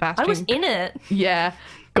playing Sebastian. I was in it. Yeah.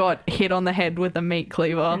 Got hit on the head with a meat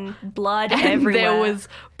cleaver. Blood And everywhere. there was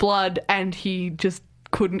blood, and he just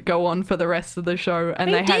couldn't go on for the rest of the show. And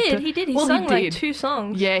He they had did. to. He did. He Well, sung he like did. 2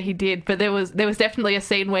 songs. Yeah, he did. But there was definitely a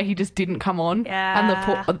scene where he just didn't come on.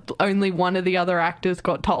 Yeah. And only one of the other actors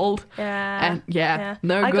got told. Yeah. And yeah,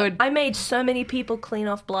 no I good. I made so many people clean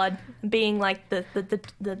off blood. Being like the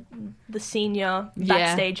senior Yeah.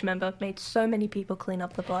 backstage member, made so many people clean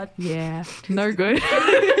up the blood. Yeah, no good.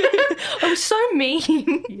 I was so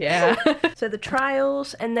mean. Yeah. So the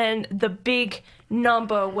trials, and then the big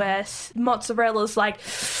number where Mozzarella's like,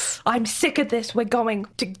 I'm sick of this, we're going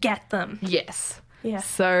to get them. Yes. Yeah.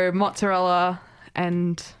 So mozzarella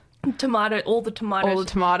and All the tomatoes. all the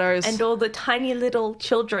tomatoes. And all the tiny little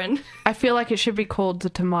children. I feel like it should be called the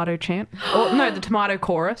tomato chant. Or no, the tomato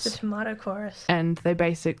chorus. The tomato chorus. And they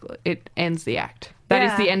basically, it ends the act. That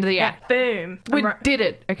is the end of the act. Boom. We did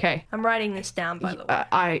it. Okay. I'm writing this down, by the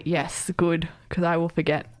way. Yes, good, because I will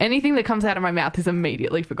forget. Anything that comes out of my mouth is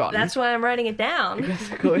immediately forgotten. That's why I'm writing it down.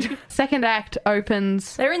 good. Second act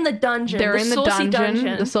opens. They're in the dungeon. They're in the saucy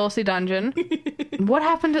dungeon, the saucy dungeon. What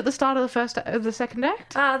happened at the start of the second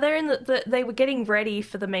act? They're in they were getting ready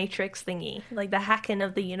for the Matrix thingy, like the hacking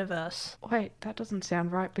of the universe. Wait, that doesn't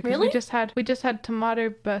sound right because Really? we just had tomato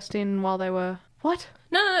burst in while they were what?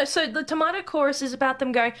 No. So the tomato chorus is about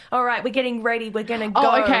them going, all right, we're getting ready. We're going to go.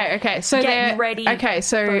 Oh, okay. So Get they're ready, Okay,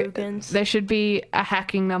 so bogans. there should be a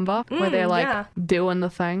hacking number where they're like yeah. doing the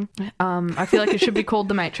thing. I feel like it should be called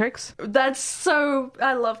the Matrix. That's so...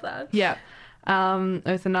 I love that. Yeah.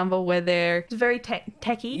 There's a number where they're It's very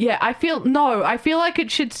techie. yeah. I feel like it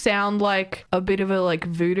should sound like a bit of a like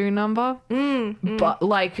voodoo number, but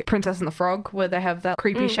like Princess and the Frog, where they have that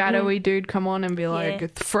creepy shadowy dude come on and be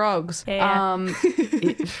like frogs. Yeah.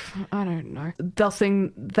 I don't know. They'll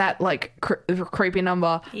sing that like creepy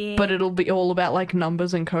number, Yeah. but it'll be all about like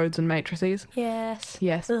numbers and codes and matrices. Yes.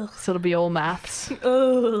 Yes, Ugh. so it'll be all maths,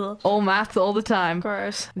 Ugh. all maths all the time.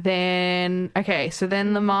 Gross. Then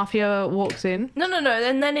then the mafia walks in. No.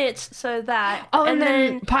 And then it's so that. Oh, and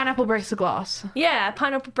then pineapple breaks the glass. Yeah,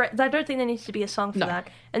 pineapple bread. I don't think there needs to be a song for No. that.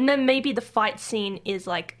 And then maybe the fight scene is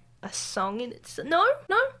like a song in its. No,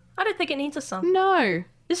 I don't think it needs a song. No.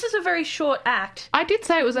 This is a very short act. I did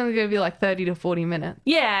say it was only going to be like 30 to 40 minutes.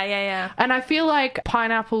 Yeah. And I feel like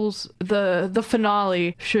Pineapple's, the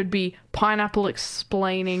finale should be Pineapple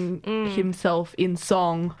explaining himself in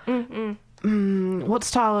song. What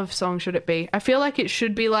style of song should it be? I feel like it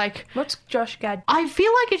should be like... What's Josh Gad? I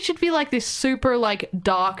feel like it should be like this super like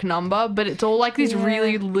dark number, but it's all like these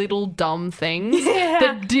really little dumb things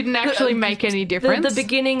that didn't actually make any difference. The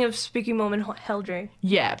beginning of Spooky Mormon Hell Dream.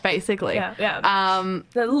 Yeah, basically. Yeah.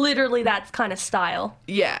 Literally that kind of style.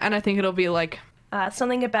 Yeah, and I think it'll be like...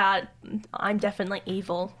 Something about I'm definitely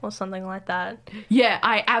evil or something like that. Yeah,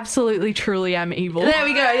 I absolutely truly am evil. There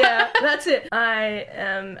we go, yeah. That's it. I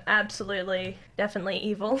am absolutely, definitely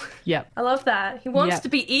evil. Yep. I love that. He wants Yep. to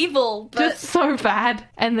be evil, but... Just so bad.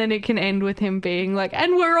 And then it can end with him being like,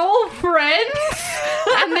 and we're all friends?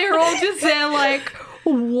 And they're all just there like,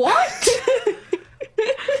 what?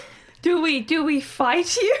 Do we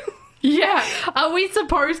fight you? Yeah. Are we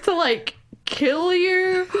supposed to like kill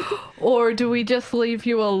you? Or do we just leave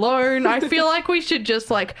you alone? I feel like we should just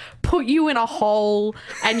like put you in a hole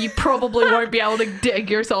and you probably won't be able to dig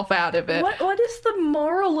yourself out of it. What is the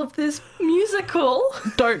moral of this musical?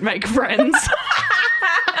 Don't make friends.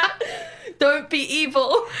 Don't be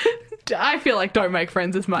evil. I feel like Don't Make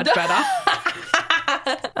Friends is much better.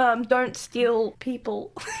 Don't steal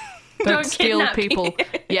people. Don't steal kidnap people.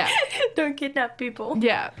 Yeah. Don't kidnap people.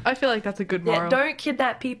 Yeah, I feel like that's a good moral. Yeah, don't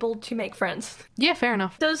kidnap people to make friends. Yeah, fair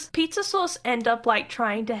enough. Does Pizza Sauce end up like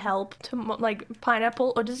trying to help to like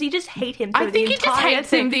Pineapple, or does he just hate him? I think he just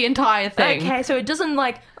hates him the entire thing. Okay, so it doesn't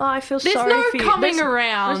like, oh, I feel There's sorry no for you. coming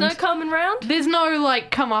around. There's no coming around. There's no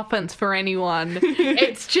like comeuppance for anyone.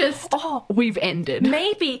 It's just we've ended.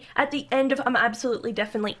 Maybe at the end of I'm Absolutely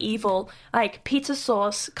Definitely Evil, like Pizza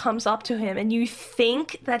Sauce comes up to him and you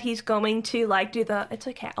think that he's going to like do the it's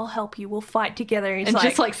okay, I'll help you, we'll fight together. And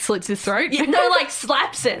just like slits his throat. No, like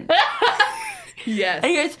slaps him. Yes.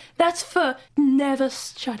 And he goes, that's for never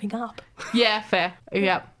shutting up. Yeah, fair.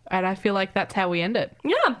 Yep. And I feel like that's how we end it.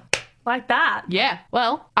 Yeah, like that. Yeah.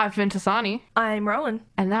 Well, I've been Tasani. I'm Rowan.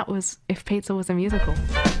 And that was If Pizza Was a Musical.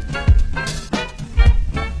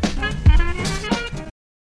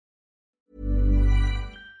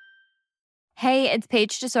 Hey, it's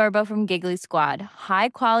Paige DeSorbo from Giggly Squad. High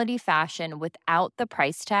quality fashion without the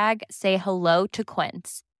price tag. Say hello to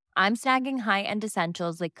Quince. I'm snagging high-end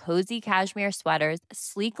essentials like cozy cashmere sweaters,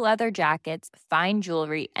 sleek leather jackets, fine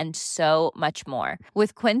jewelry, and so much more.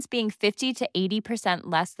 With Quince being 50 to 80%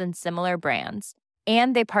 less than similar brands.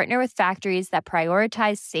 And they partner with factories that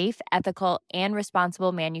prioritize safe, ethical, and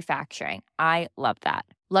responsible manufacturing. I love that.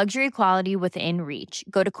 Luxury quality within reach.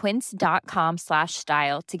 Go to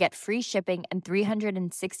quince.com/style to get free shipping and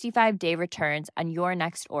 365-day returns on your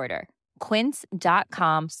next order.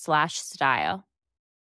 Quince.com/style.